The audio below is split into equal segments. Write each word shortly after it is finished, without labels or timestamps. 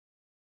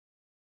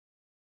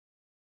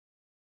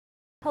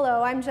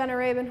Hello, I'm Jenna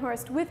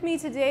Rabenhorst. With me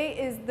today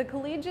is the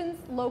Collegian's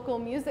local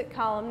music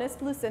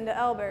columnist, Lucinda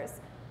Elbers.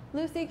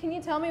 Lucy, can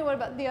you tell me what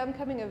about the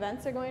upcoming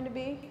events are going to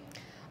be?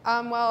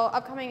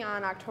 Upcoming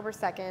on October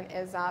 2nd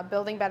is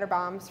Building Better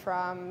Bombs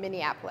from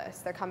Minneapolis.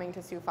 They're coming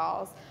to Sioux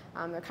Falls.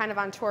 They're kind of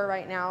on tour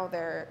right now.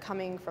 They're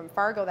coming from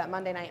Fargo that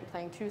Monday night and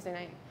playing Tuesday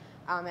night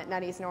at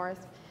Nettie's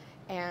North.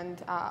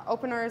 And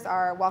openers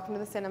are Welcome to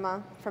the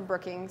Cinema from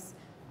Brookings.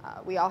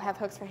 We All Have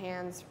Hooks for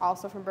Hands,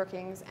 also from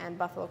Brookings, and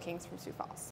Buffalo Kings from Sioux Falls.